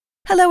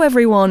Hello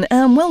everyone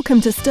and welcome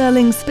to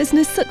Sterling's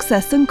Business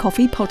Success and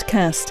Coffee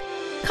podcast.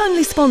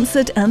 Kindly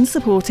sponsored and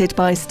supported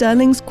by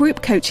Sterling's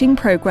group coaching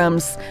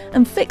programs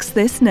and Fix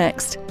This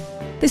Next.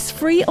 This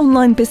free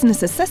online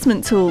business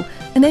assessment tool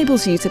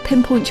enables you to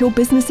pinpoint your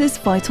business's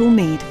vital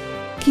need.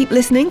 Keep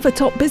listening for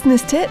top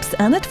business tips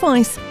and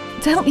advice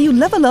to help you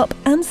level up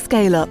and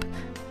scale up.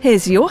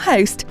 Here's your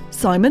host,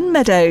 Simon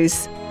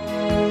Meadows.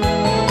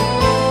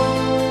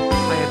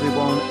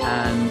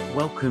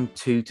 Welcome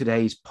to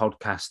today's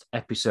podcast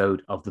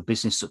episode of the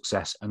Business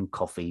Success and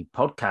Coffee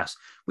podcast,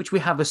 which we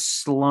have a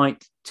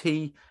slight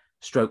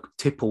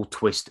tea/tipple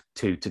twist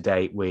to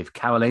today with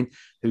Carolyn,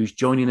 who's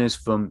joining us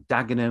from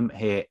Dagenham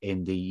here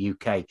in the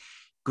UK.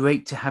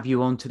 Great to have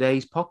you on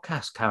today's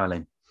podcast,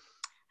 Carolyn.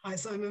 Hi,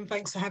 Simon.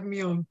 Thanks for having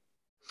me on.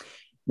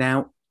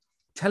 Now,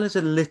 tell us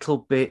a little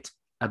bit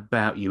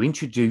about you.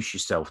 Introduce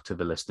yourself to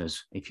the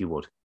listeners, if you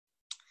would.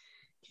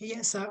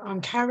 Yes, so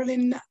I'm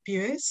Carolyn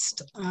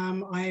Buist.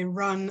 I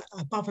run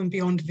Above and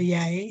Beyond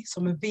VA.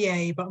 So I'm a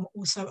VA, but I'm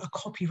also a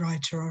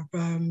copywriter.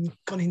 I've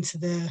gone into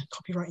the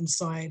copywriting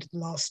side the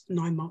last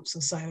 9 months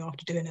or so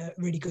after doing a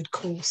really good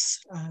course,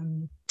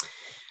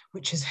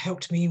 which has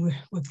helped me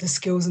with the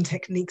skills and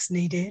techniques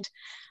needed.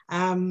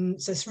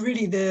 So it's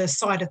really the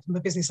side of the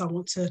business I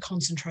want to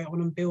concentrate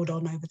on and build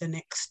on over the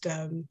next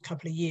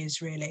couple of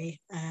years, really,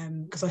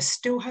 because I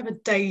still have a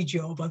day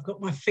job. I've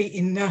got my feet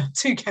in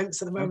two camps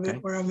at the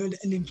moment, where I'm an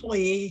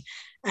employee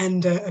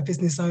and a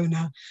business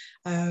owner.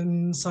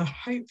 So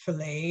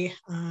hopefully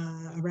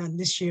around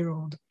this year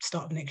or the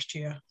start of next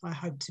year, I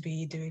hope to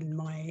be doing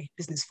my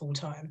business full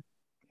time.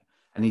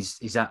 And is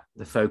that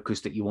the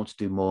focus that you want to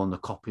do more on the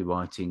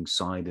copywriting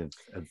side of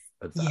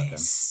that?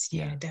 Yes, then?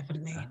 yeah,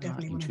 definitely.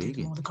 Definitely want to intriguing.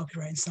 do more on the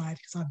copywriting side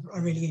because I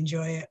really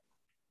enjoy it.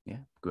 Yeah,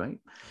 great.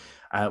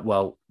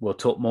 Well, we'll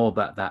talk more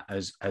about that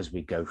as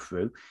we go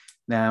through.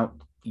 Now,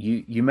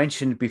 you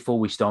mentioned before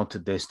we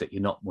started this that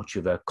you're not much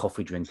of a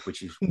coffee drink,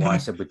 which is why I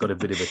said we've got a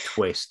bit of a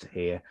twist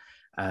here.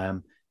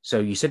 So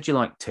you said you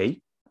like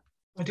tea.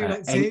 I do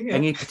like tea. Yeah.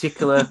 Any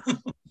particular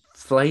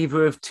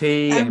flavour of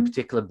tea? Any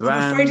particular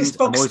brand? I'm afraid it's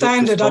bog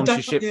standard.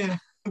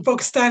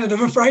 Bog standard.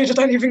 I'm afraid I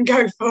don't even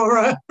go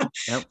for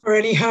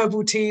any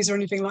herbal teas or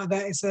anything like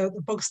that. It's the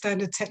bog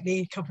standard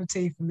Tetley cup of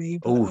tea for me.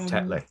 Oh,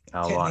 Tetley.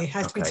 Tetley. Right.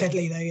 Has to be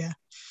Tetley though, yeah.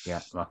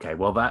 Yeah. Okay.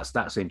 Well,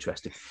 that's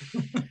interesting.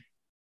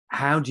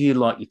 How do you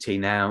like your tea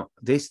now?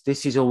 This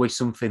is always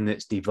something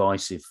that's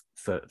divisive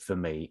for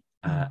me.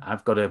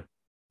 I've got a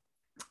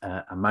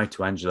mate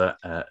to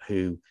Angela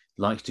who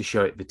likes to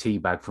show it the tea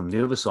bag from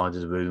the other side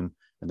of the room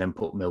and then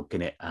put milk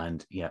in it,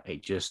 and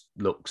it just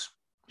looks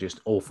just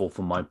awful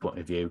from my point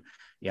of view.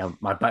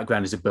 My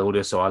background is a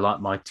builder, so I like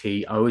my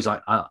tea. I always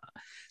like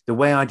the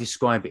way I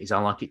describe it is I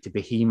like it to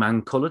be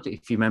He-Man coloured.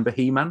 If you remember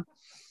He-Man,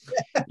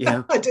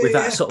 with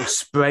that sort of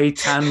spray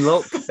tan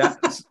look.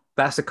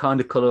 That's the kind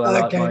of colour I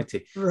like my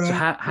tea. Right, so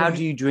how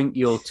do you drink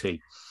your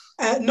tea?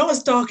 Not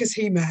as dark as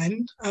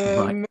He-Man,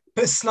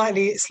 but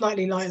slightly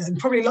lighter, and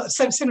probably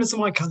similar to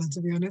my colour,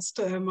 to be honest.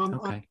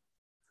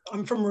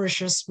 I'm from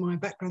Mauritius. My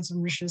background's from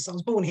Mauritius. I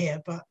was born here,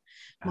 but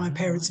my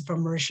parents are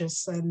from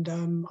Mauritius, and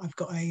I've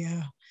got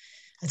a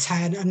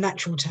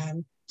natural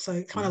tan.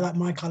 So kind of like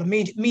my colour,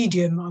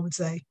 medium, I would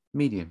say.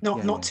 Medium.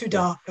 Not too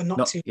dark and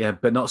not too... Yeah,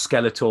 but not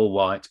Skeletor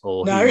white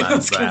or no, He-Man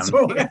not brown.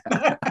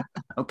 Skeletor.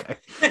 Okay.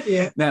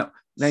 Yeah.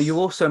 Now you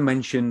also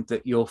mentioned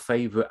that your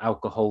favourite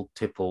alcohol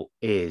tipple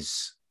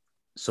is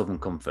Southern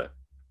Comfort.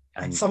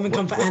 And Southern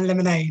Comfort and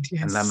lemonade,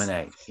 yes. And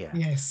lemonade, yeah.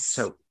 Yes.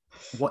 So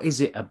what is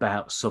it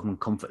about Southern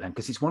Comfort then?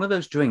 Because it's one of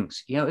those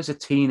drinks, as a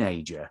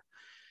teenager,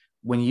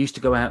 when you used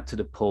to go out to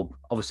the pub,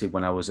 obviously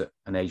when I was at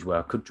an age where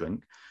I could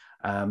drink,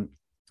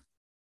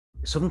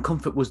 Southern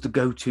Comfort was the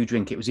go-to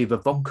drink. It was either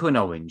vodka and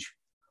orange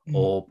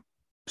or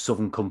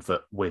Southern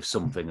Comfort with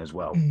something as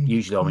well,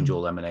 usually orange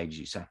or lemonade, as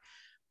you say.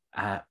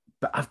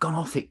 But I've gone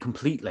off it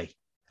completely.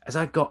 As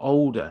I got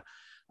older,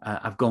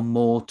 I've gone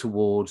more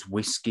towards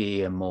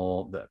whiskey and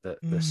more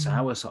the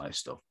sour side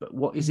stuff. But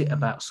what is it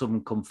about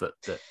Southern Comfort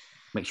that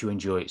makes you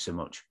enjoy it so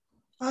much?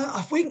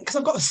 I think because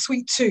I've got a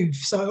sweet tooth,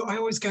 so I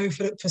always go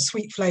for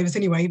sweet flavours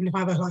anyway. Even if I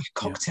have a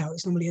cocktail,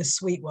 it's normally a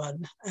sweet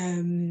one,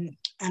 and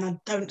I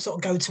don't sort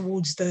of go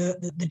towards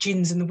the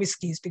gins and the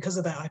whiskies because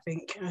of that. I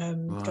think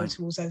go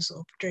towards those sort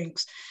of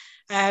drinks.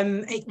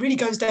 It really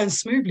goes down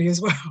smoothly as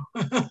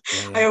well.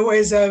 I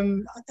always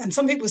and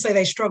some people say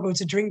they struggle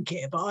to drink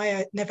it, but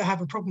I never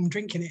have a problem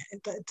drinking it.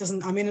 It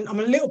doesn't. I mean, I'm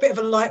a little bit of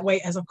a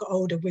lightweight as I've got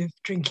older with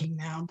drinking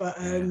now, but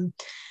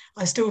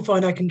I still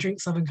find I can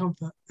drink Southern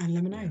Comfort and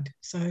lemonade.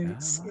 So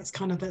it's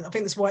kind of I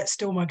think that's why it's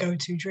still my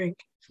go-to drink.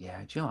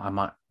 Yeah, do you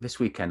know, this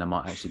weekend I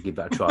might actually give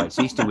that a try. It's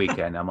Easter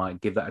weekend. I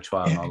might give that a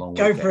try on our long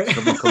weekend. Go for it.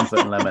 Southern Comfort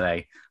and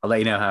lemonade. I'll let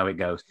you know how it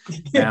goes.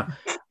 Now,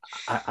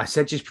 I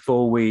said just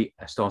before we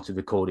started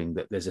recording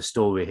that there's a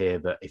story here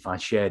that if I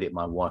shared it,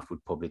 my wife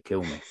would probably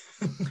kill me.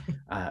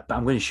 But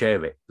I'm going to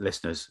share it,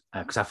 listeners,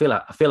 because I feel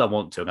I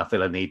want to, and I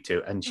feel I need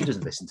to. And she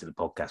doesn't listen to the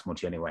podcast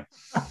much anyway.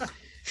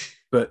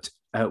 But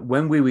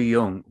when we were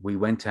young, we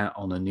went out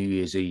on a New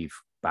Year's Eve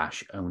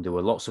bash, and there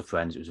were lots of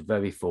friends. It was a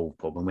very full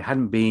pub, and we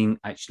hadn't been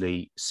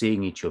actually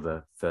seeing each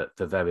other for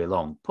very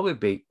long.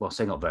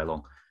 Say not very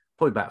long,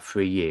 probably about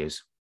 3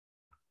 years,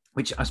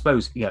 which I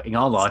suppose, in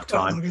our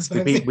lifetime,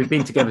 we've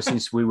been together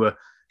since we were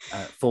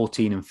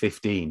 14 and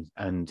 15,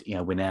 and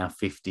we're now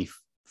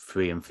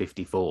 53 and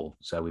 54,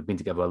 so we've been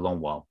together a long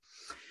while.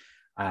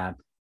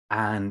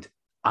 And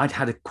I'd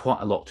had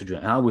quite a lot to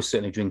drink, and I was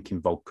certainly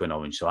drinking vodka and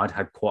orange, so I'd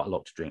had quite a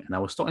lot to drink, and I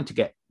was starting to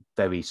get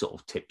very sort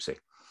of tipsy.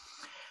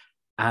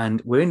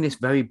 And we're in this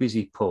very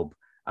busy pub,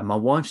 and my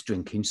wife's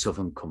drinking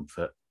Southern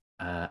Comfort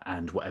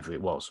and whatever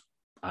it was.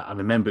 I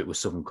remember it was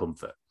Southern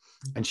Comfort,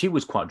 and she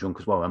was quite drunk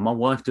as well. And my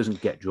wife doesn't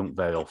get drunk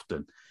very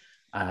often,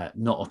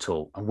 not at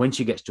all. And when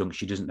she gets drunk,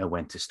 she doesn't know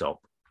when to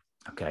stop.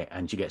 Okay,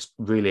 and she gets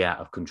really out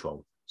of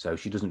control, so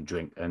she doesn't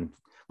drink, and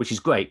which is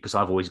great because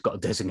I've always got a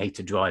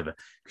designated driver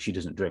because she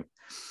doesn't drink.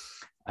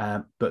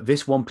 But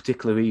this one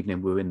particular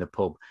evening, we were in the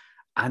pub,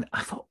 and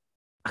I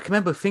can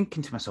remember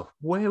thinking to myself,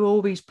 where are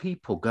all these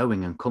people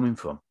going and coming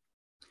from?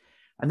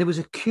 And there was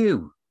a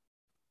queue.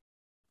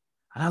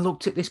 And I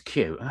looked at this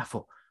queue and I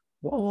thought,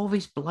 what are all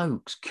these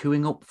blokes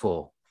queuing up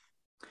for?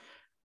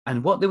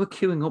 And what they were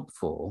queuing up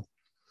for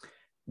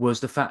was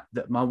the fact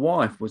that my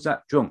wife was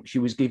that drunk. She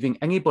was giving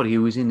anybody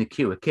who was in the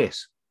queue a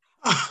kiss.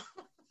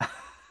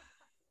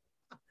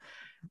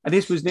 And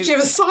this was... Did you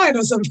have a sign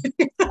or something?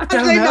 I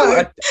don't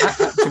know.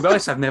 To be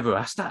honest, I've never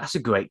asked that. That's a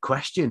great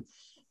question.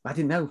 I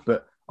didn't know,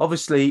 but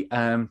obviously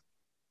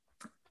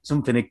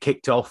something had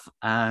kicked off,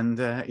 and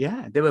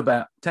there were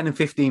about 10 and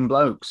 15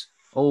 blokes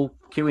all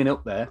queuing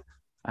up there.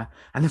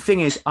 And the thing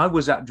is, I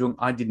was that drunk.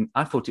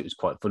 I thought it was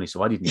quite funny,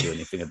 so I didn't do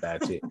anything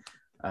about it.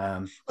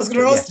 I was going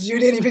to ask, did you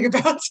do anything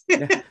about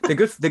it? Yeah.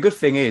 The good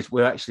thing is,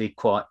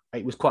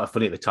 it was quite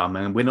funny at the time,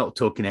 and we're not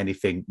talking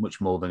anything much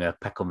more than a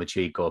peck on the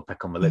cheek or a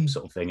peck on the lip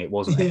sort of thing. It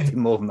wasn't anything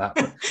more than that,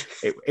 but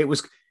it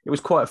was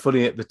quite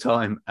funny at the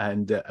time,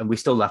 and we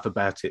still laugh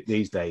about it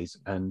these days,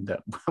 and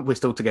we're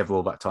still together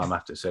all that time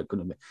after, so it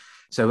couldn't be.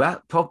 So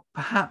that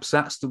perhaps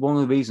that's one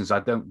of the reasons I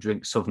don't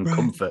drink Southern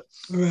Comfort.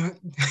 Right.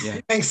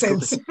 Yeah. Makes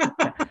sense.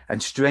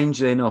 And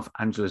strangely enough,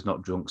 Angela's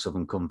not drunk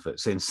Southern Comfort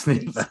since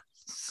neither.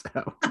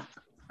 So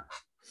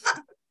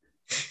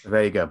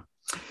there you go.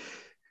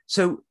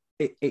 So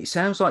it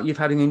sounds like you've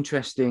had an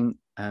interesting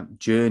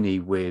journey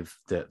with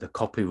the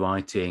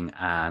copywriting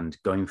and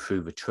going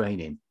through the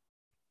training.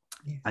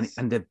 Yes.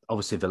 And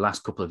obviously the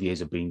last couple of years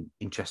have been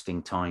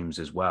interesting times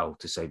as well,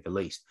 to say the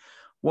least.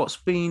 What's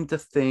been the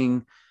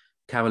thing,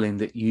 Carolyn,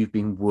 that you've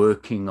been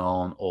working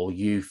on, or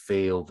you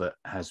feel that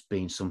has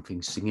been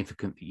something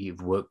significant that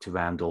you've worked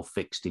around or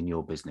fixed in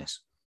your business?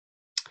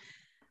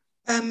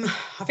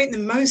 I think the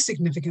most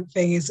significant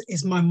thing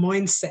is my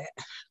mindset,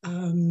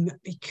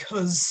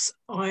 because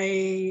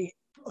I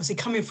obviously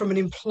coming from an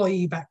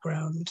employee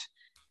background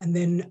and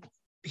then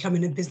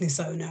becoming a business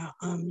owner,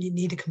 you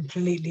need a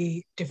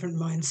completely different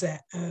mindset,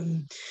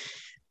 and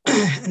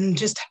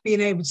just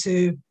being able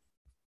to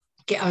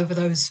get over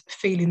those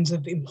feelings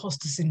of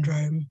imposter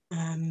syndrome,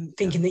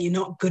 thinking that you're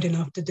not good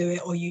enough to do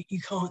it, or you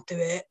can't do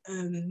it.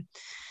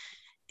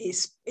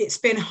 It's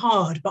been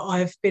hard, but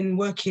I've been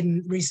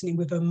working recently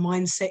with a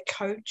mindset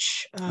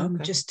coach,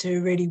 just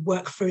to really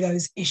work through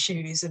those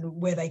issues and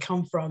where they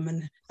come from,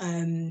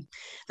 and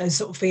those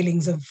sort of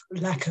feelings of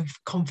lack of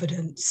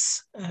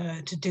confidence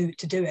to do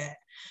it.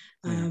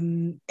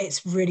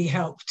 It's really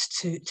helped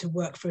to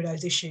work through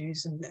those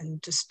issues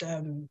and just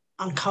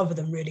uncover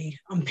them, really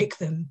unpick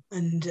them,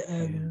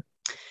 and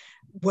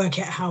work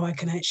out how I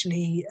can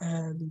actually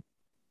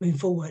move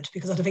forward,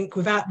 because I think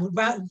without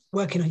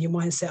working on your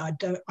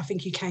mindset, I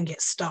think you can get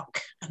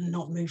stuck and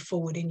not move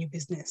forward in your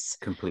business.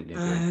 Completely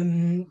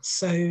agree.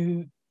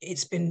 So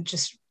it's been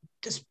just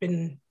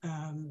been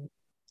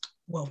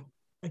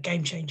a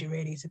game changer,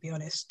 really, to be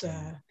honest.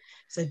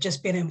 So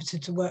just being able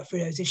to work through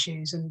those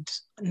issues, and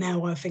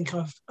now I think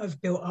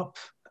I've built up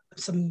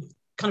some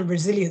kind of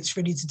resilience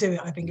really to do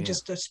it. I think and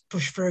just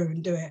push through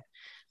and do it,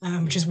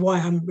 which is why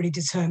I'm really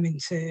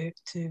determined to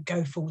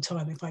go full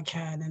time if I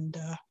can, and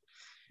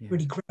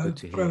really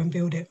grow and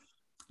build it.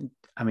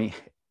 I mean,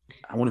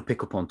 I want to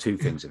pick up on two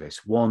things of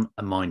this. One,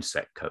 a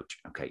mindset coach.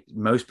 Okay,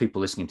 most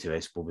people listening to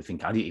this will be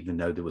thinking, I didn't even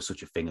know there was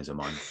such a thing as a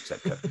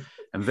mindset coach.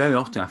 And very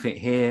often, I think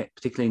here,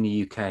 particularly in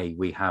the UK,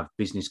 we have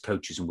business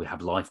coaches and we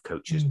have life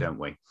coaches, don't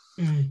we?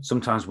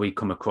 Sometimes we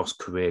come across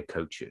career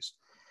coaches.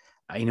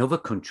 In other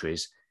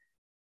countries,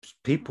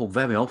 people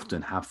very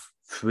often have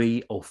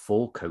 3 or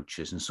 4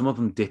 coaches, and some of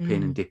them dip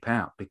in and dip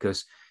out,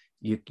 because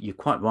you're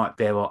quite right.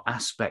 There are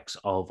aspects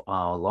of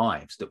our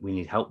lives that we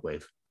need help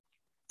with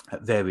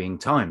at varying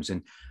times.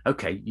 And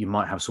okay, you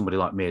might have somebody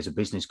like me as a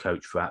business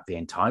coach throughout the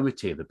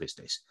entirety of the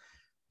business.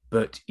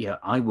 But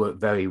I work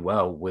very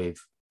well with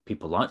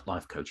people like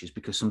life coaches,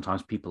 because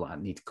sometimes people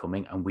need to come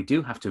in, and we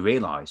do have to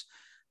realize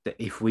that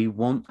if we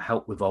want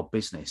help with our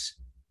business,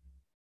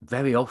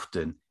 very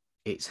often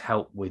it's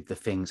help with the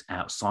things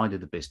outside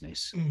of the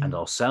business and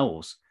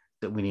ourselves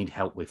that we need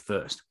help with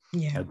first.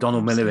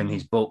 Donald Miller in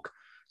his book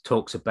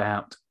talks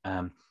about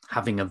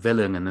having a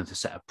villain and a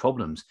set of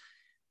problems.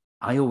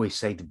 I always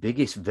say the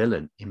biggest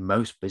villain in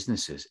most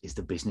businesses is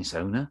the business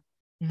owner.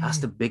 That's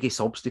the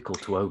biggest obstacle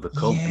to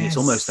overcome. Yes. And it's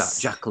almost that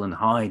Jekyll and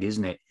Hyde,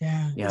 isn't it?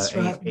 Yeah, you know, that's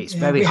right. It's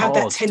very hard. We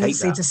have that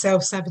tendency to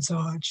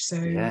self-sabotage. So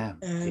you're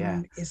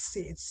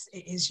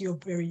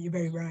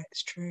very right.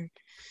 It's true.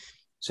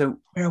 So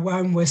we're our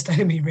own worst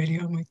enemy, really,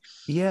 aren't we?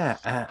 Yeah.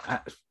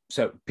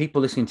 So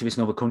people listening to this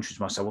in other countries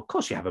might say, well, of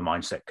course you have a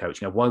mindset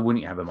coach. Why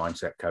wouldn't you have a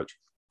mindset coach?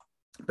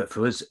 But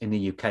for us in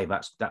the UK,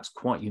 that's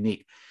quite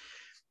unique.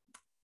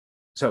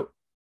 So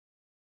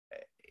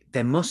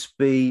there must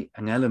be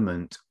an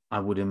element, I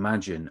would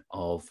imagine,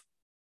 of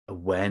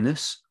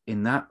awareness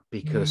in that,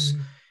 because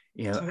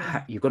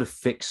you've got to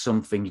fix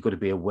something, you've got to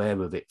be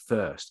aware of it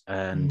first.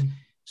 And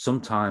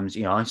sometimes,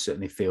 I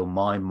certainly feel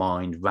my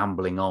mind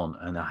rambling on,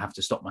 and I have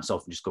to stop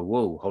myself and just go,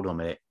 whoa, hold on a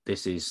minute.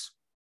 This is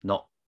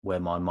not where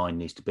my mind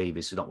needs to be.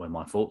 This is not where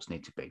my thoughts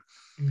need to be.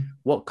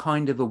 What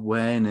kind of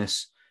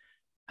awareness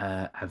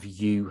have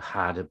you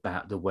had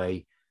about the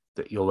way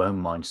that your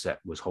own mindset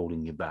was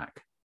holding you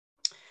back?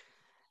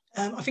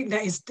 I think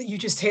you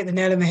just hit the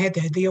nail on the head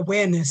there. The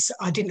awareness,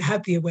 I didn't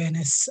have the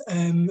awareness.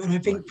 And I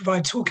think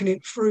by talking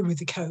it through with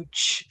the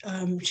coach,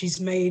 she's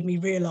made me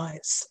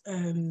realise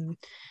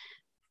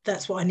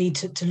that's what I need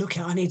to look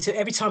at. I need to,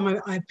 every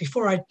time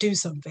before I do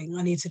something,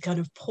 I need to kind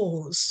of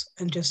pause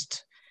and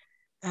just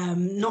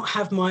not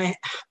have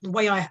the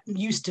way I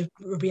used to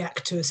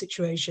react to a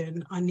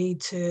situation. I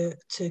need to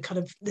kind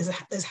of,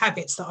 there's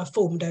habits that I've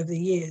formed over the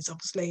years,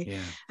 obviously.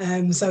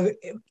 Yeah. So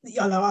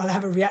I'll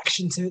have a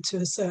reaction to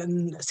a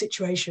certain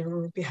situation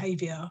or a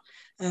behaviour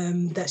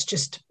that's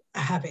just a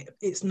habit.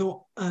 It's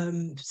not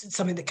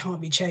something that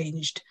can't be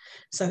changed.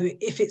 So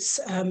if it's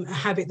a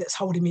habit that's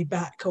holding me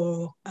back,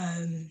 or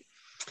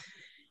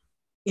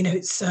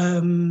it's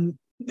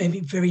maybe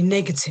very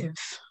negative,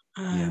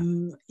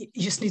 you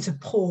just need to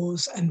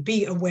pause and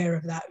be aware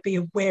of that, be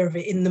aware of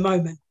it in the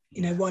moment,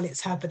 while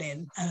it's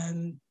happening,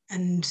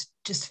 and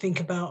just think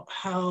about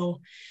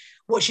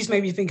what she's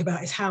made me think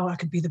about is how I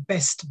could be the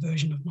best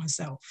version of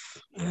myself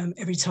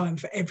every time,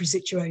 for every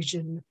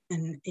situation,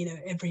 and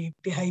every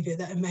behavior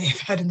that I may have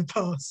had in the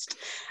past.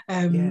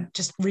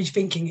 Just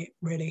rethinking it,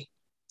 really.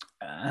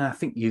 And I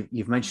think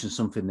you've mentioned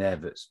something there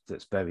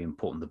that's very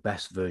important, the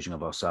best version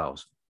of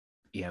ourselves.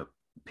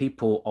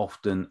 People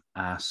often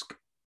ask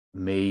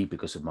me,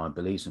 because of my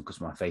beliefs and because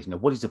of my faith,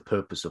 what is the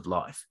purpose of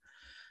life?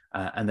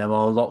 And there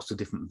are lots of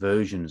different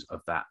versions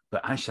of that.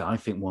 But actually, I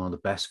think one of the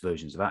best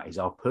versions of that is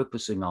our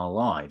purpose in our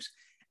lives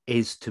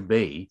is to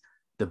be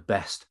the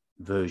best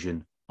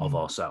version of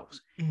ourselves.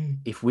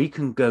 If we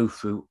can go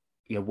through,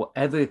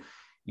 whatever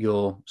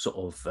your sort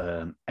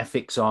of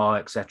ethics are,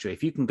 etc.,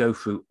 if you can go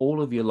through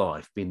all of your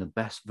life being the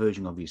best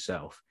version of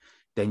yourself,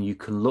 then you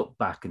can look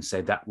back and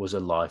say that was a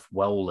life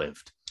well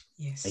lived.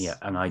 Yes.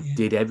 And I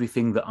did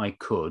everything that I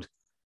could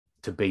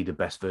to be the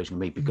best version of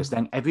me, because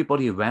then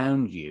everybody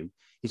around you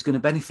is going to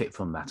benefit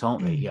from that,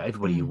 aren't they?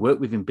 Everybody you work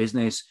with in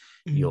business,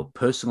 your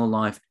personal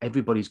life,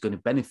 everybody's going to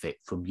benefit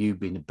from you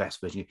being the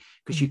best version,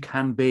 because you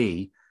can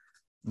be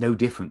no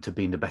different to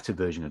being the better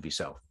version of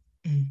yourself.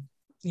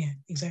 Yeah,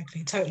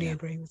 exactly. Totally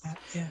agree with that.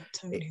 Yeah,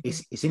 totally agree.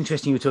 It's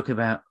interesting you were talking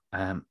about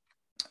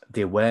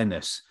the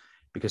awareness,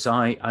 because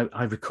I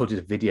recorded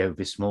a video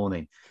this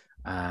morning,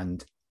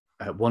 and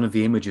one of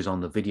the images on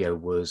the video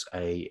was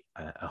a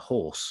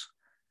horse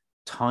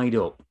tied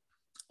up,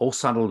 all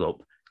saddled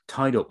up,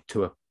 tied up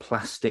to a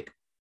plastic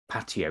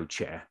patio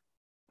chair.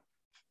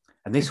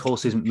 And this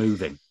horse isn't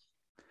moving.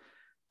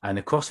 And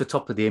across the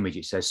top of the image,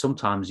 it says,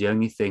 sometimes the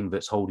only thing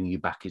that's holding you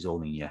back is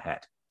all in your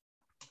head.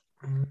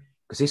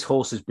 Because this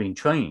horse has been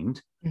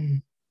trained,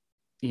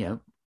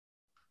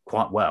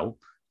 quite well,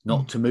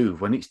 not to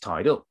move when it's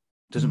tied up.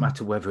 Doesn't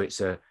matter whether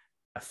it's a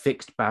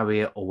fixed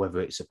barrier or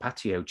whether it's a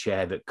patio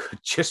chair that could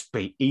just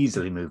be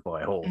easily moved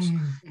by a horse.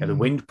 The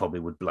wind probably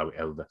would blow it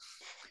over.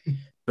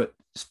 But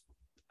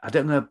I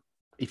don't know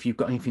if you've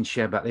got anything to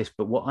share about this,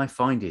 but what I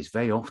find is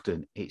very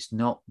often it's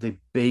not the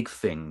big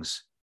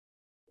things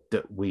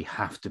that we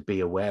have to be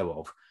aware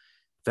of.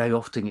 Very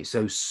often it's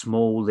those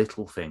small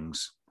little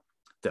things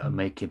that are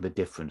making the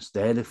difference.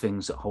 They're the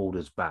things that hold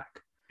us back.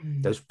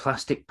 Those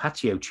plastic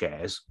patio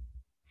chairs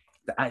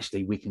that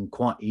actually we can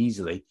quite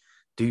easily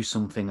do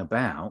something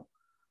about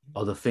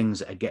are the things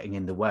that are getting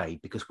in the way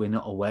because we're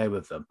not aware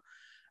of them.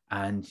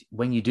 And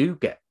when you do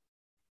get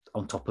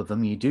on top of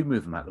them, you do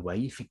move them out of the way,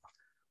 you think,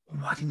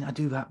 why didn't I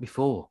do that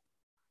before?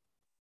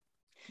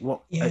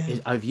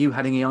 Have you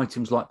had any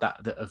items like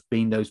that have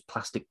been those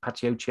plastic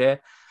patio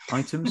chair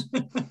items?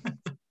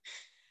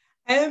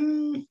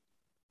 No,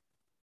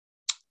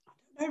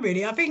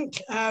 really. I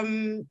think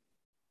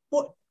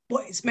what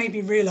it's made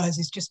me realise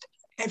is just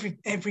every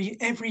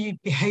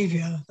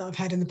behaviour that I've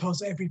had in the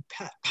past, every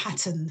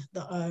pattern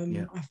that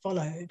I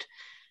followed,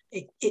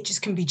 it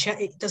just can be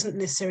it doesn't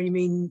necessarily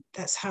mean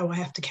that's how I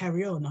have to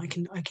carry on. I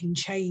can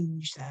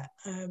change that.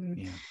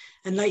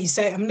 And like you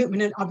say, I've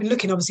been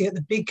looking obviously at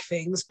the big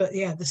things, but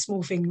the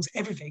small things,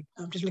 everything.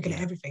 I'm just looking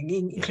at everything,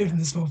 including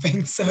the small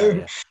things.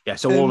 So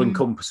so all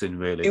encompassing,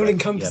 really. All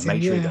encompassing.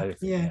 Make sure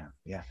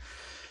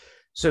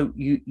So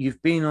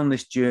you've been on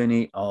this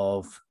journey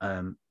of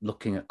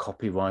looking at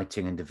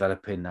copywriting and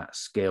developing that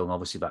skill, and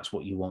obviously that's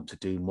what you want to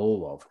do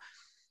more of.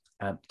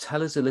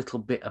 Tell us a little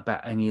bit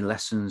about any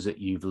lessons that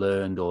you've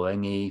learned or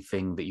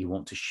anything that you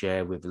want to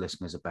share with the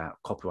listeners about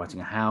copywriting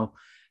and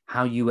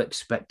how you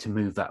expect to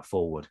move that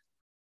forward.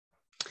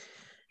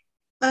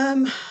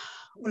 Well,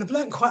 I've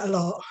learned quite a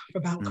lot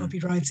about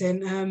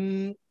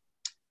copywriting,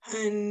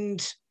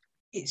 and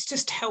it's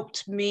just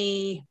helped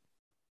me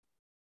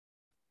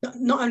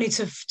not only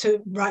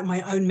to write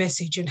my own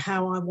message and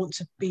how I want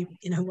to be,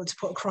 want to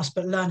put across,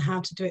 but learn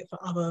how to do it for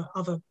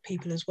other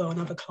people as well, and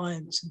other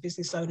clients and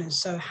business owners.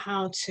 So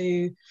how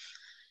to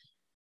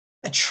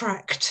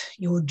attract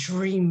your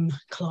dream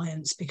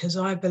clients, because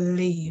I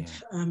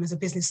believe as a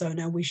business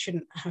owner, we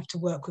shouldn't have to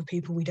work with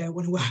people we don't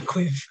want to work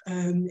with.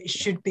 It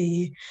should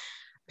be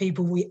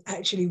people we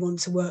actually want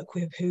to work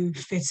with, who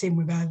fit in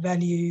with our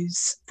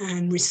values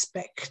and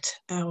respect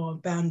our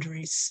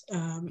boundaries.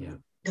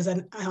 Because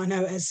I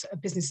know as a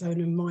business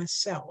owner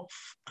myself,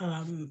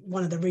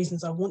 one of the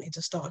reasons I wanted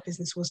to start a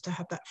business was to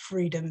have that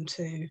freedom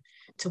to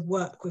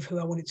work with who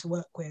I wanted to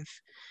work with.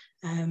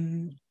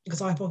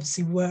 Because I've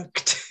obviously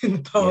worked in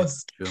the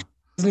past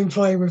as an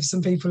employee with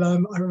some people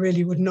I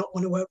really would not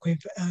want to work with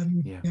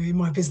in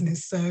my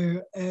business.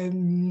 So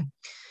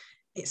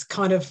it's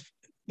kind of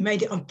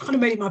made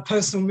it my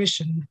personal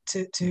mission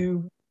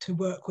to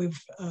work with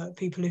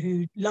people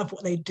who love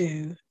what they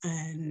do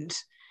and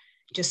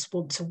just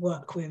want to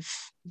work with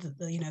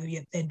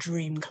their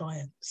dream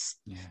clients.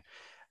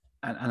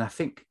 And I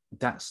think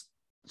that's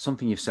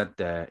something you've said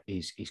there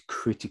is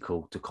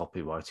critical to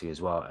copywriting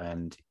as well.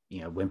 And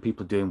when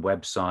people are doing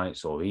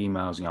websites or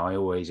emails, I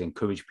always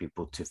encourage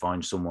people to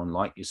find someone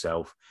like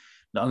yourself,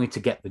 not only to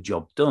get the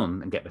job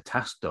done and get the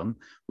task done,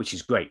 which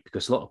is great,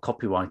 because a lot of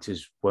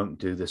copywriters won't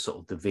do the sort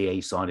of the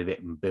VA side of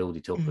it and build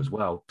it up as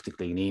well,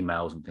 particularly in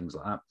emails and things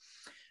like that.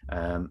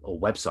 Or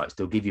websites,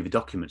 they'll give you the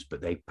documents,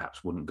 but they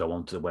perhaps wouldn't go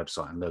onto the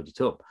website and load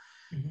it up.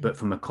 But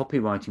from a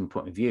copywriting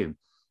point of view,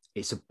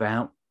 it's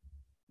about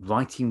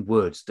writing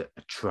words that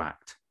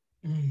attract,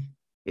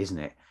 isn't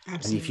it?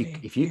 Absolutely.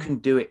 And if you can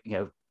do it,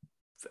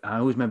 I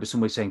always remember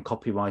somebody saying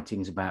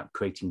copywriting is about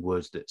creating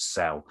words that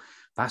sell.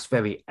 That's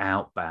very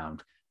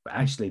outbound, but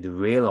actually the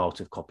real art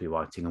of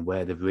copywriting and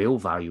where the real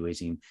value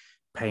is in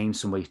paying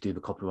somebody to do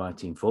the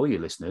copywriting for your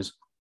listeners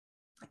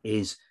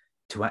is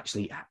to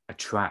actually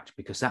attract,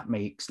 because that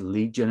makes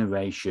lead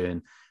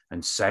generation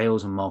and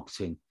sales and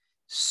marketing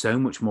so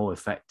much more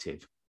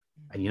effective.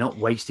 And you're not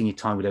wasting your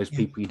time with those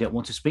people you don't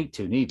want to speak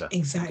to neither.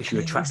 Exactly. Because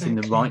you're attracting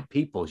the right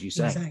people, as you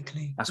say.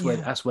 Exactly.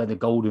 That's where the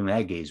golden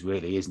egg is,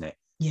 really, isn't it?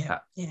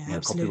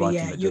 Absolutely.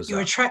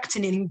 You're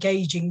attracting and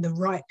engaging the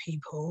right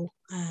people,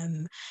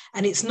 and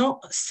it's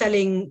not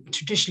selling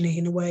traditionally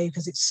in a way,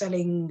 because it's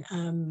selling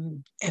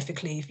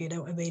ethically, if you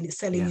know what I mean. It's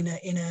selling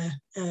in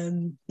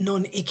a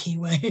non-icky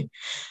way.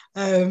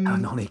 A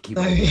non-icky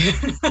way.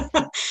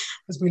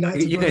 As we like.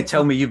 You're going to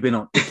tell me you've been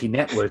on icky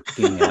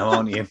networking now,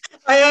 aren't you?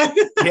 I am.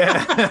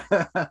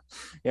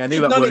 I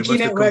knew that word must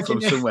have come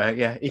from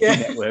somewhere. Icky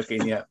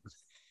networking. Yeah,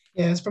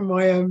 it's from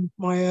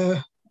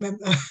my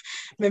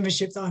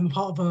membership that I'm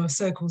part of, a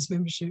Circles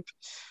membership.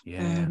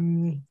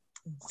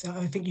 So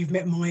I think you've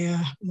met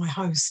my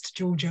host,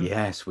 Georgia.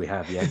 Yes, we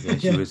have.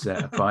 She was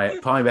a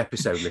prior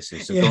episode listener.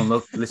 So go and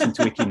listen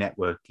to Wiki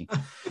Networking.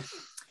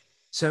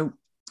 So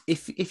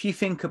if you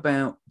think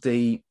about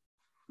the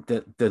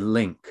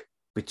link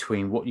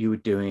between what you were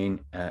doing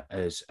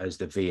as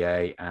the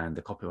VA and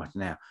the copywriter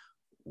now,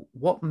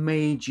 what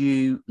made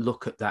you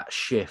look at that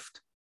shift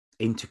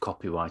into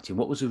copywriting?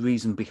 What was the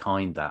reason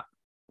behind that?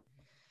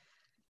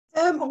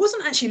 I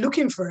wasn't actually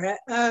looking for it.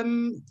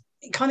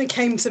 It kind of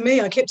came to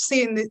me. I kept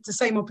seeing the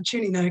same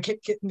opportunity now. I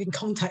kept being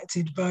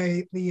contacted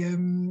by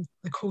the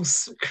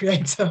course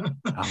creator.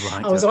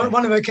 I was on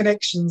one of her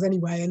connections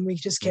anyway, and we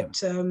just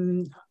kept.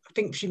 I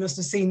think she must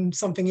have seen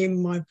something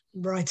in my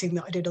writing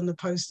that I did on the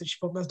post that she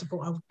must have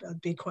thought I'd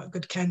be quite a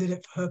good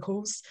candidate for her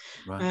course.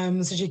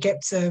 So she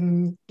kept,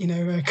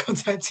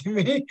 contacting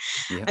me,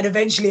 and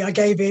eventually I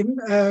gave in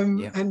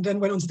and then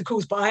went on to the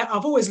course. But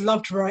I've always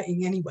loved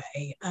writing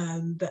anyway,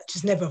 but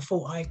just never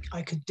thought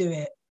I could do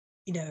it,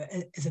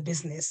 as a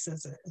business,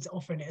 as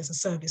offering it as a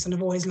service. And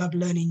I've always loved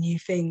learning new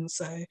things.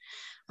 So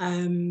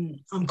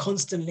I'm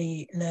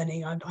constantly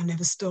learning. I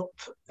never stop,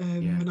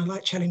 and I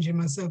like challenging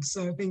myself.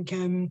 So I think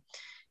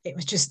it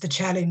was just the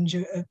challenge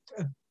of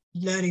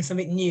learning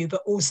something new,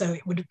 but also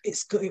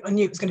it's good. I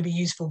knew it was going to be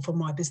useful for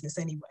my business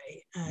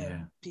anyway.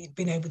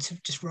 Being able to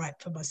just write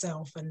for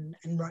myself and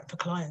write for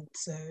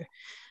clients. So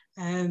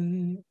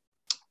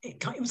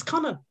it was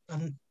kind of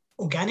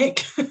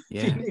organic.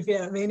 If you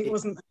know what I mean. It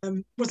wasn't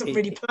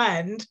really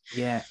planned.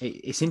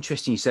 It's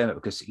interesting you say that,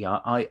 because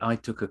I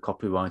took a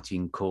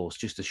copywriting course,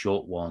 just a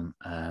short one,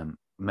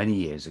 many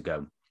years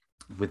ago,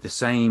 with the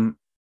same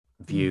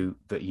view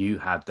that you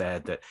had there,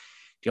 that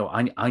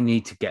I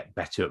need to get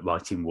better at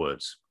writing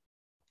words.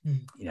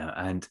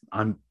 And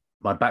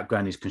my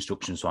background is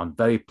construction, so I'm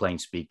very plain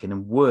speaking,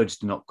 and words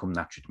do not come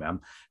naturally to me.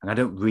 And I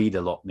don't read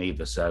a lot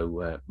neither,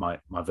 so my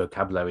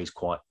vocabulary is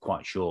quite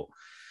short.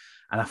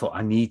 And I thought,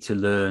 I need to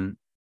learn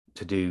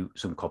to do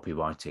some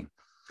copywriting.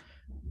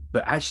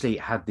 But actually,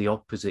 it had the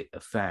opposite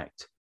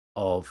effect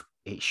of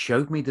it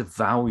showed me the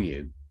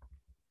value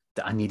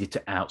that I needed to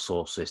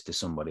outsource this to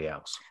somebody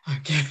else.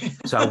 Okay.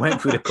 So I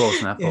went through the course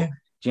and I thought,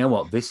 do you know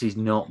what? This is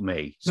not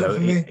me. So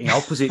in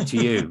opposite to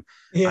you,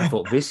 I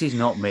thought, this is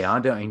not me. I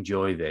don't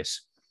enjoy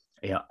this.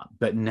 Yeah,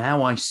 but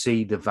now I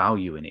see the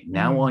value in it.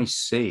 Now I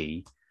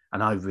see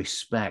and I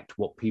respect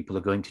what people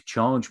are going to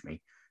charge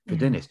me for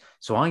doing this.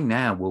 So I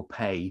now will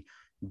pay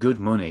good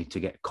money to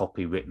get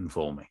copy written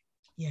for me.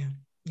 Yeah.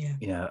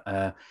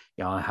 I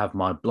have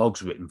my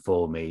blogs written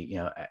for me,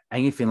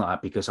 anything like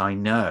that, because I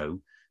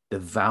know the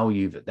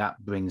value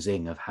that brings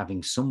in of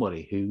having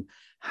somebody who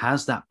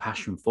has that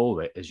passion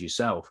for it as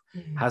yourself,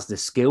 has the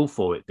skill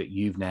for it that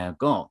you've now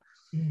got.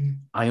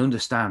 I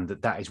understand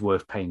that is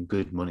worth paying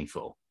good money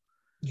for.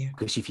 Yeah.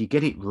 Because if you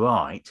get it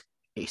right,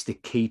 it's the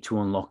key to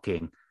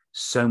unlocking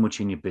so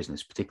much in your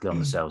business, particularly on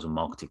the sales and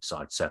marketing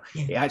side. So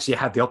it actually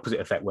had the opposite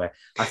effect where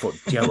I thought,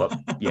 do you know what?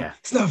 Yeah,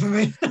 it's not for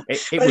me.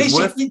 It was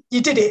worth.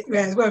 You did it.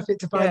 Yeah, it's worth it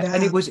to find out.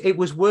 And it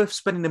was worth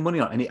spending the money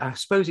on. And I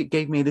suppose it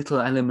gave me a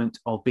little element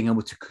of being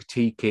able to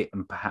critique it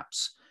and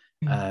perhaps,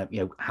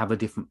 have a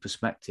different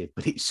perspective.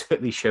 But it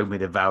certainly showed me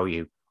the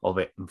value of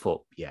it and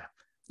thought, yeah,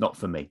 not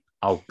for me.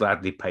 I'll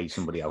gladly pay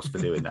somebody else for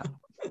doing that.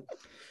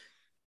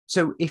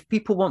 So if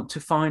people want to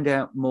find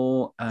out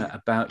more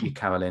about you,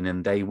 Carolyn,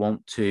 and they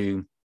want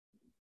to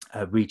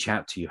reach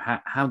out to you,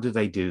 how do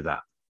they do that?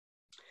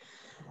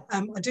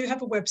 I do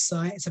have a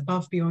website. It's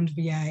Above Beyond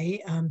VA,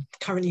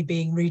 currently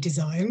being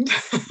redesigned.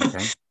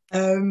 Okay.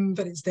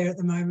 But it's there at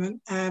the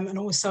moment. And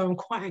also I'm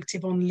quite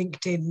active on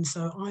LinkedIn.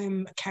 So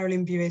I'm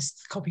Carolyn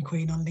Buist, Copy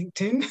Queen on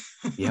LinkedIn.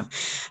 Yeah.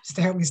 Just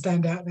to help me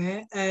stand out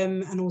there.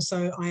 And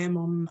also I am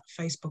on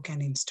Facebook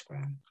and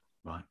Instagram.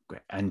 Right,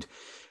 great. And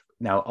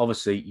now,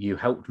 obviously, you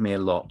helped me a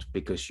lot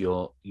because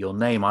your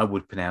name, I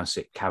would pronounce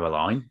it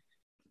Caroline.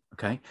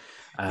 Okay.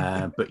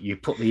 But you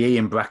put the E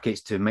in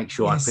brackets to make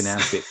sure I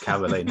pronounce it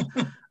Carolyn,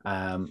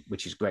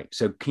 which is great.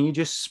 So can you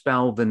just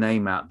spell the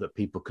name out that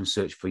people can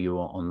search for you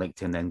on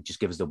LinkedIn, then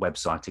just give us the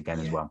website again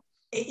as well?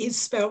 It is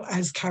spelled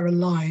as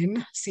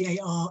Caroline,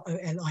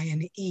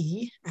 Caroline,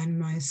 and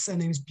my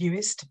surname is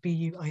Buist,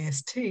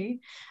 Buist,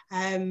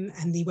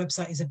 and the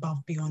website is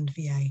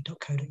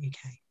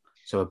abovebeyondva.co.uk.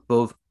 So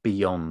Above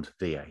Beyond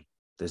VA.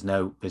 There's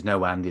no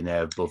and in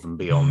there, above and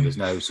beyond. No. There's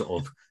no sort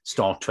of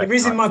Star Trek. There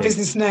is in my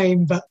business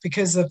name, but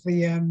because of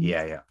the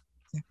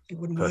it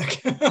wouldn't work.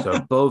 So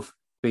Above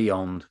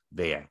Beyond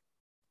VA.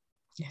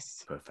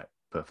 Yes.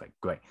 Perfect,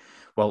 great.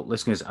 Well,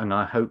 listeners, and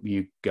I hope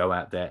you go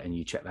out there and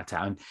you check that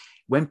out. And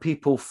when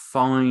people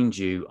find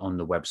you on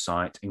the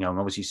website, and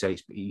obviously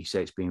you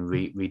say it's been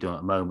redone at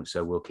the moment,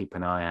 so we'll keep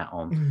an eye out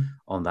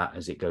on that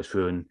as it goes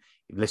through. And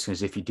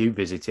listeners, if you do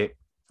visit it,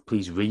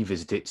 please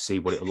revisit it to see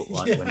what it'll look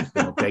like when it's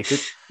been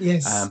updated.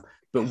 Yes.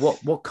 But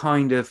what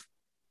kind of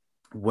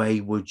way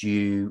would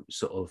you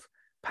sort of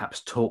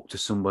perhaps talk to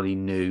somebody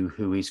new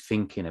who is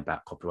thinking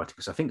about copywriting?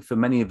 Because I think for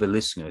many of the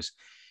listeners,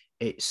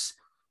 it's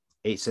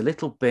a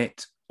little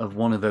bit of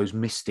one of those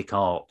mystic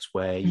arts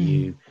where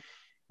you're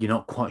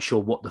not quite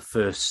sure what the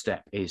first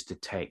step is to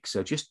take.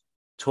 So just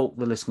talk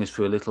the listeners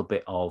through a little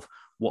bit of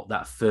what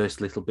that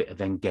first little bit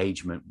of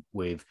engagement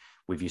with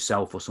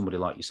yourself or somebody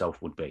like yourself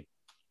would be.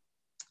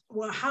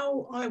 Well,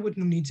 how I would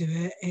normally do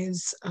it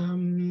is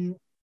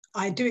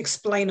I do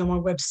explain on my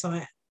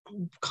website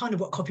kind of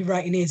what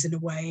copywriting is in a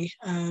way,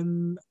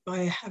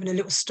 by having a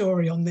little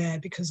story on there,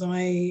 because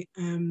I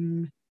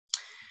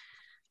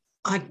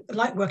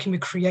like working with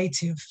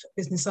creative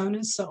business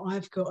owners. So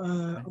I've got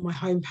on my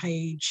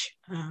homepage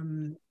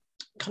kind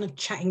of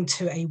chatting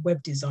to a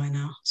web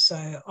designer.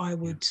 So I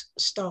would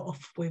start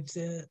off with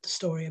the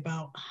story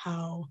about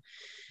how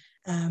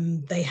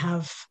they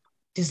have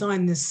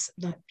designed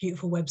that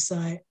beautiful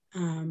website,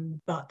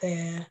 but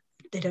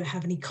they don't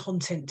have any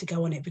content to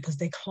go on it because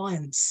their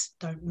clients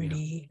don't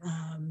really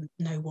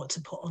know what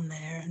to put on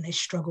there, and they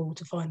struggle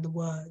to find the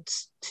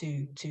words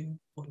to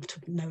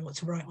know what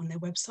to write on their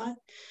website.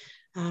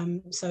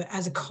 So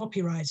as a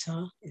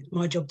copywriter, it's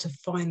my job to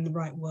find the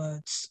right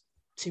words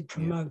to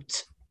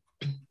promote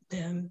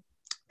their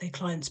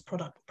clients'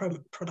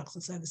 products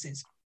and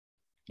services,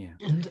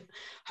 and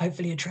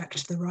hopefully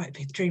attract the right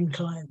dream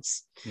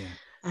clients.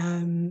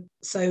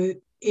 So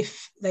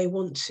if they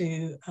want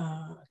to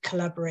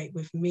collaborate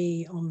with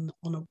me on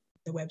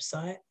the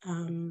website,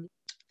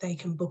 they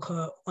can book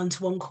a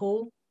one-to-one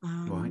call,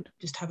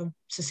 just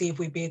to see if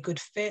we'd be a good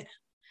fit.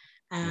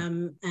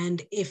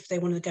 And if they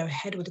want to go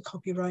ahead with the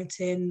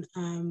copywriting,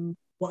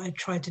 what I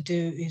try to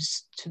do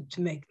is to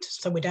make,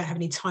 so we don't have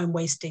any time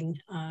wasting,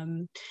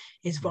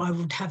 is what I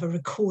would have a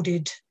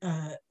recorded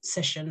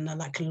session,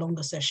 like a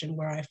longer session,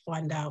 where I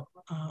find out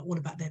all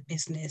about their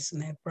business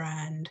and their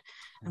brand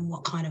and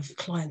what kind of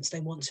clients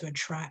they want to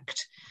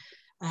attract.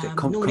 So it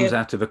comes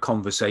out of a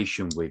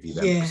conversation with you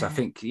then, because I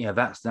think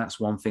that's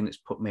one thing that's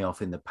put me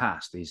off in the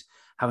past, is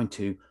having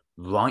to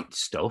write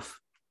stuff,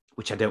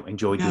 which I don't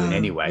enjoy doing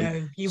anyway.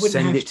 No, you wouldn't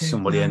send have it to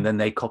somebody no. and then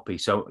they copy.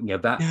 So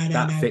that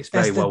No. fits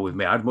very well with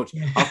me. I'll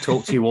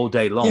talk to you all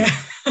day long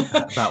Yeah.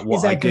 about what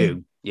Exactly. I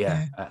do.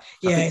 Yeah. I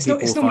think it's people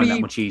it's will normally, find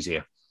that much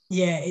easier.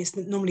 Yeah, it's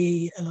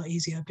normally a lot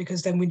easier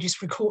because then we just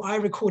I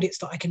record it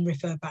so that I can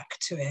refer back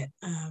to it.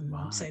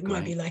 So it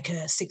might be like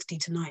a 60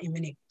 to 90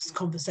 minutes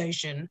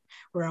conversation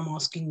where I'm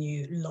asking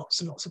you lots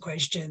and lots of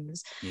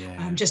questions,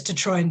 just to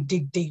try and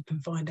dig deep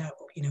and find out,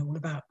 all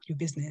about your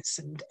business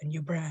and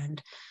your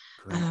brand.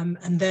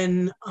 And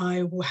then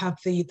I will have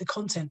the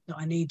content that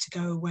I need to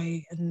go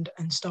away and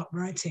start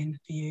writing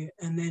for you.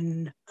 And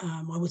then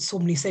I would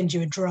normally send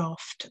you a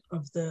draft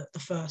of the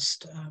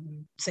first,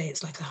 say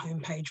it's like a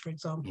homepage, for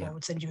example. I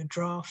would send you a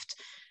draft.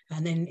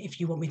 And then if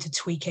you want me to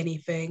tweak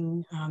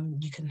anything,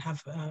 you can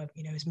have,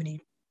 as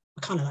many,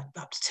 kind of like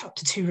up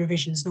to 2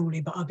 revisions normally.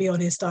 But I'll be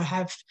honest, I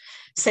have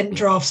sent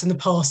drafts in the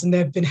past and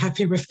they've been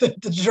happy with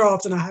the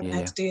draft and I haven't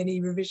had to do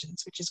any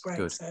revisions, which is great.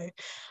 Good. So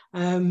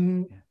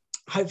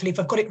hopefully if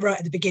I've got it right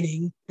at the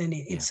beginning, then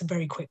it's a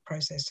very quick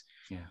process.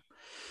 Yeah.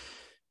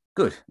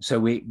 Good. So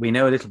we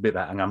know a little bit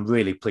about, and I'm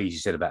really pleased you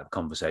said about the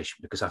conversation,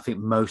 because I think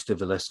most of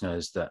the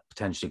listeners that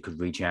potentially could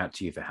reach out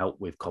to you for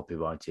help with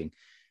copywriting,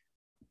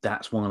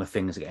 that's one of the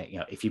things that,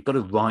 if you've got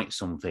to write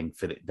something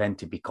for it then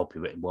to be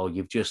copywritten, well,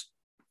 you've just,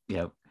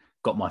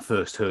 got my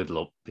first hurdle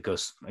up,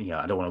 because, I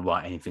don't want to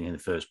write anything in the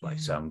first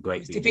place. So I'm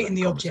great. It's defeating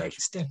the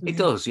objects, definitely. It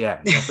does,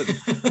 yeah.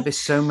 But there's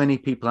so many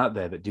people out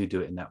there that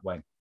do it in that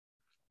way.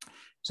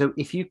 So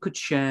if you could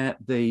share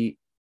a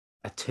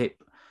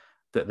tip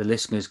that the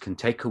listeners can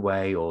take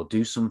away or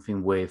do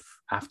something with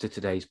after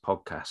today's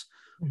podcast,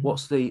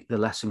 what's the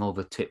lesson or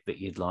the tip that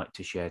you'd like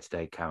to share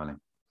today, Carolyn?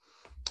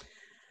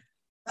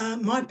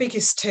 My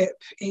biggest tip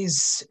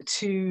is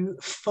to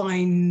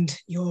find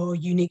your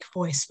unique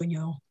voice when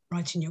you're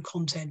writing your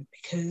content,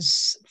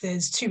 because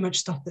there's too much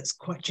stuff that's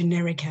quite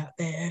generic out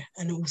there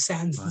and all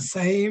sounds the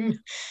same.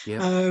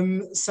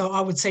 So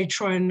I would say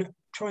try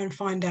and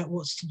find out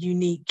what's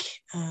unique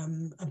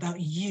about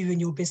you and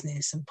your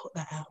business and put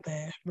that out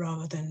there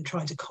rather than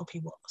trying to copy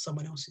what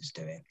someone else is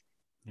doing.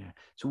 Yeah.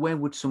 So where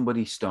would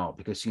somebody start?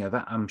 Because,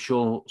 that I'm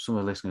sure some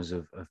of the listeners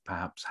have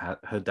perhaps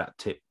heard that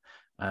tip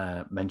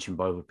mentioned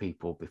by other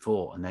people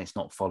before, and then it's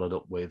not followed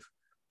up with,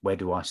 where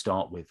do I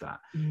start with that?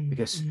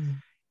 Because,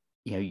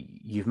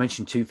 you've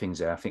mentioned 2 things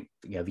there. I think,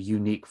 the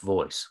unique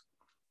voice.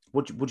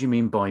 What do you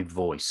mean by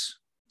voice?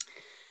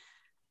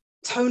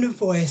 Tone of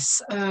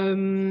voice.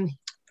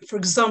 For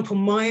example,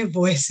 my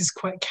voice is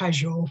quite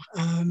casual.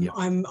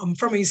 I'm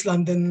from East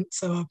London,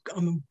 so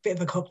I'm a bit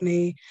of a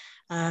Cockney,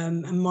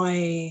 and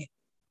my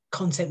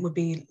content would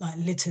be like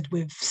littered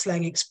with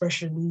slang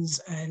expressions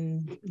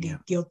and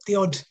the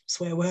odd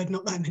swear word,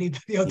 not that many,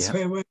 but the odd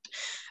swear word,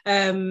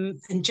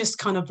 and just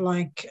kind of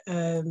like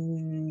I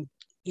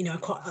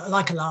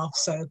like a laugh,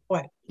 so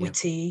quite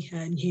witty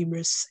and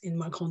humorous in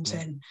my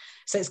content.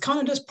 So it's kind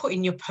of just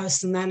putting your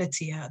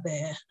personality out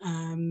there,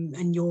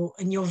 and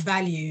your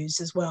values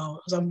as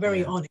well, because I'm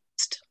very honest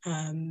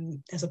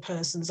as a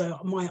person, so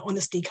my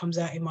honesty comes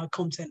out in my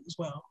content as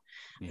well.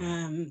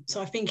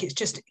 So I think it's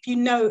just, if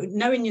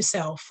knowing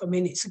yourself, I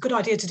mean, it's a good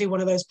idea to do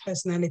one of those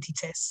personality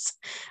tests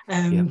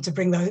to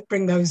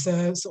bring those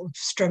sort of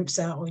strengths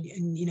out,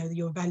 and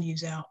your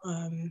values out,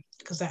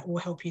 because that will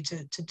help you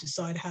to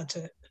decide how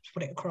to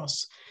put it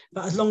across.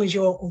 But as long as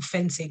you're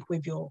authentic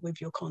with your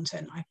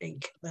content, I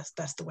think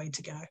that's the way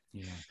to go.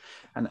 Yeah,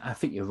 and I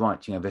think you're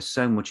right. There's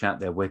so much out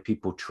there where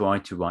people try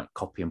to write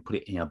copy and put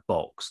it in a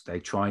box. They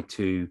try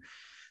to,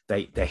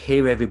 they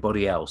hear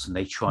everybody else and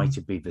they try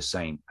to be the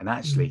same. And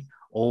actually,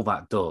 all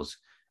that does,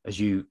 as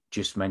you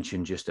just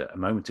mentioned just a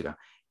moment ago,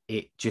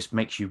 it just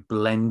makes you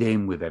blend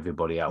in with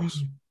everybody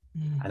else.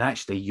 And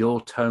actually, your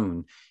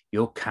tone,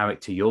 your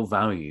character, your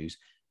values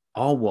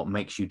are what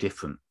makes you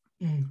different.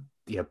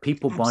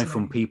 People buy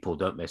from people,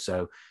 don't they?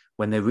 So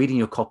when they're reading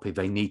your copy,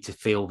 they need to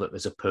feel that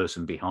there's a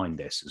person behind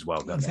this as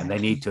well, don't they? And they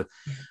need to,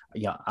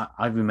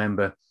 I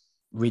remember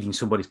reading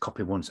somebody's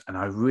copy once and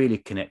I really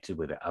connected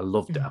with it. I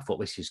loved it. I thought,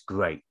 this is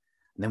great.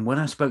 And then when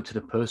I spoke to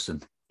the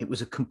person, it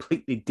was a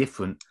completely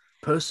different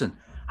person.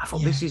 I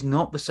thought, this is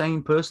not the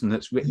same person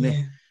that's written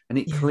it. And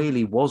it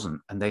clearly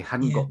wasn't. And they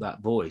hadn't got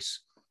that voice.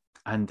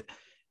 And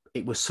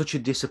it was such a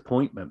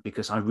disappointment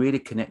because I really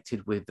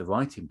connected with the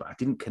writing, but I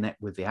didn't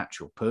connect with the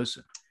actual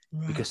person.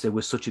 Because there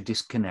was such a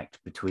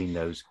disconnect between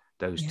those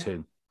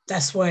 2.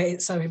 That's why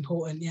it's so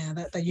important,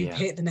 that you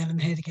hit the nail on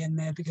the head again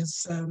there,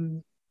 because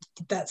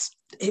that's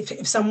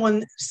if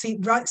someone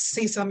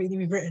sees something that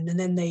you've written and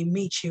then they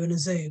meet you in a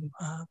Zoom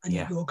and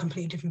you're a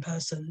completely different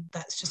person,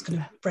 that's just going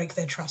to break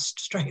their trust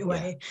straight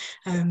away.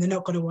 They're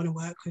not going to want to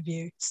work with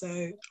you. So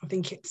I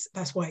think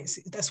that's why it's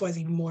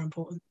even more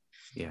important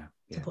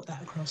to put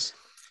that across.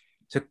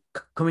 So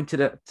coming to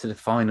the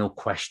final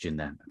question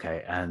then,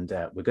 okay, and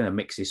we're going to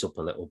mix this up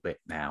a little bit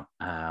now.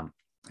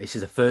 This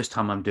is the first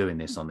time I'm doing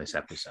this on this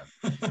episode.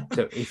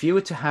 So if you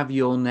were to have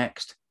your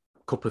next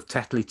cup of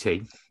Tetley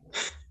tea,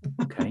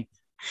 okay,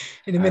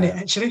 in a minute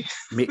actually,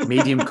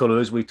 medium colour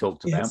as we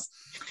talked about,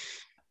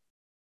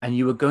 and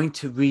you were going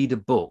to read a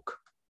book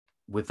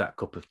with that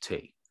cup of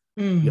tea,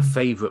 your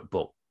favourite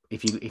book.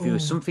 If there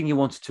was something you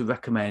wanted to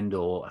recommend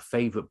or a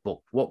favourite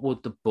book, what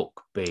would the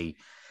book be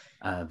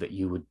that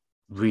you would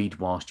read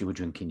whilst you were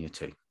drinking your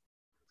tea?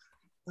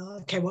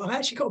 Okay, well, I've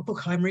actually got a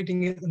book I'm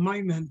reading at the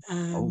moment.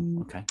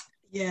 Okay.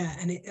 Yeah,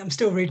 and I'm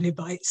still reading it,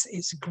 but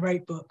it's a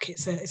great book.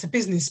 It's a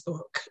business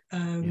book,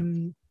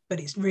 but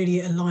it's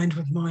really aligned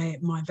with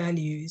my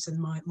values and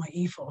my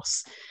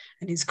ethos.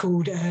 And it's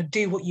called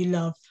Do What You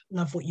Love,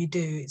 Love What You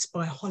Do. It's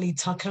by Holly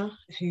Tucker,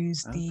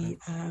 who's the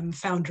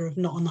founder of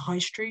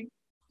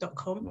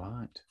NotOnTheHighStreet.com.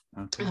 Right.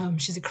 Okay.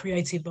 She's a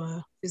creative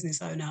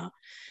business owner,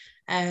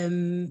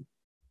 and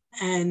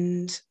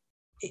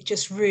it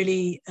just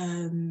really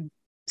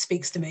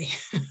speaks to me.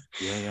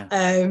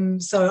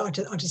 So I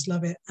just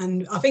love it,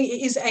 and I think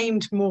it is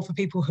aimed more for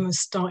people who are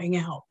starting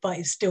out, but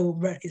it's still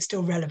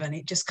relevant.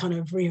 It just kind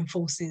of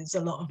reinforces a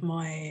lot of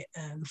my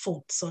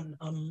thoughts on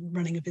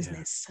running a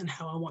business and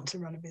how I want to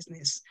run a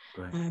business,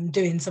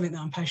 doing something that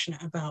I'm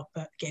passionate about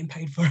but getting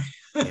paid for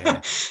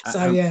it.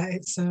 So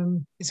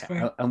it's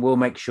great, and we'll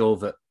make sure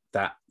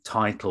that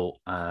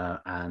title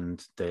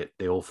and the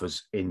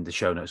authors in the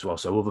show notes as well,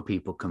 so other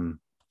people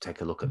can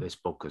take a look at this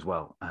book as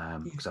well,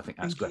 because I think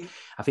that's great.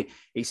 I think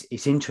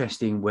it's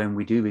interesting when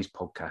we do these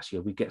podcasts.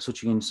 We get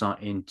such an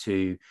insight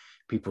into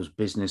people's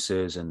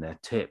businesses and their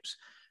tips,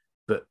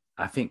 but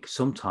I think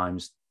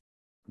sometimes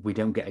we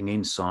don't get an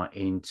insight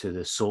into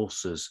the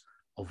sources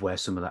of where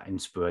some of that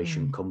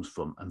inspiration comes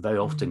from, and very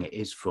often it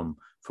is from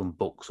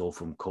books or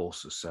from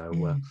courses.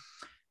 So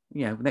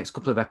the next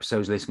couple of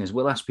episodes, listeners,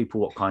 we'll ask people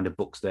what kind of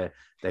books they're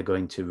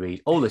going to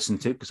read or listen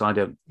to, because I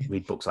don't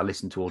read books. I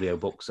listen to audio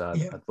books.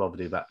 I'd rather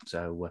do that.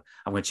 So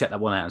I'm going to check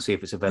that one out and see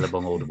if it's available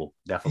on Audible.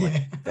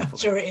 Definitely.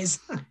 Sure it is.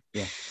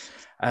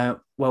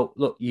 Well,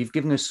 look, you've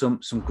given us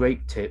some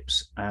great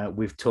tips.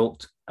 We've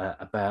talked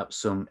about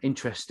some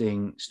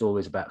interesting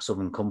stories about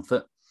Southern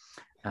Comfort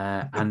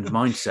and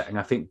mindset. And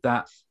I think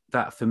that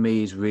for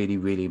me is really,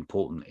 really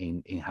important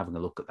in having a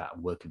look at that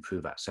and working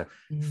through that. So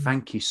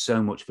thank you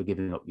so much for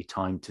giving up your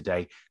time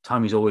today.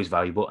 Time is always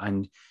valuable,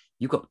 and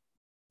you've got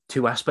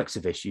two aspects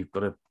of this. You've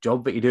got a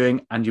job that you're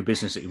doing and your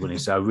business that you're running.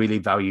 So I really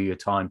value your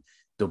time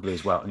doubly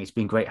as well. And it's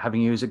been great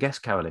having you as a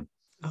guest, Carolyn.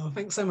 Oh,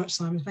 thanks so much,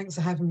 Simon. Thanks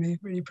for having me.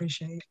 Really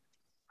appreciate it.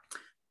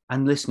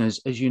 And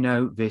listeners, as you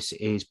know, this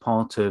is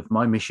part of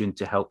my mission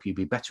to help you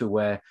be better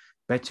aware,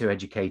 better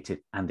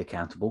educated and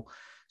accountable.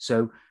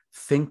 So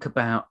think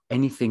about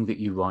anything that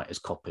you write as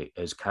copy,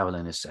 as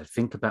Carolyn has said.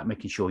 Think about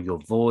making sure your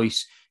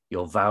voice,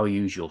 your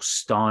values, your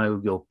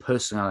style, your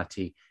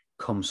personality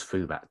comes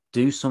through that.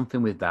 Do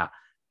something with that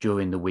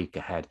during the week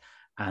ahead,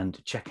 and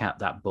check out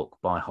that book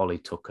by Holly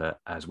Tucker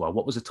as well.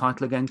 What was the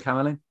title again,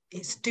 Carolyn?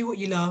 It's Do What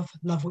You Love,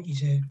 Love What You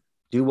Do.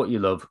 Do what you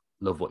love,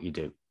 love what you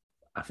do.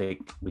 I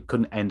think we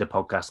couldn't end a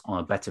podcast on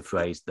a better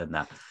phrase than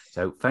that.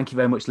 So thank you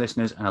very much,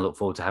 listeners, and I look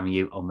forward to having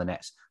you on the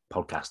next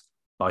podcast.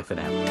 Bye for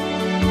now.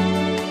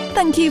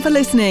 Thank you for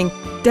listening.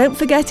 Don't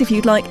forget, if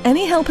you'd like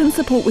any help and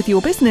support with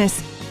your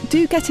business,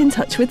 do get in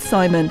touch with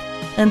Simon.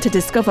 And to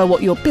discover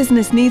what your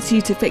business needs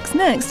you to fix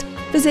next,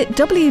 visit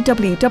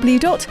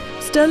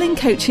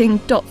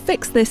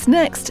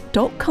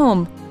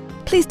www.sterlingcoaching.fixthisnext.com.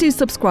 Please do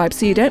subscribe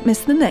so you don't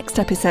miss the next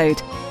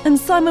episode. And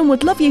Simon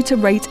would love you to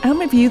rate and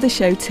review the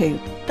show too.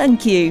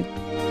 Thank you.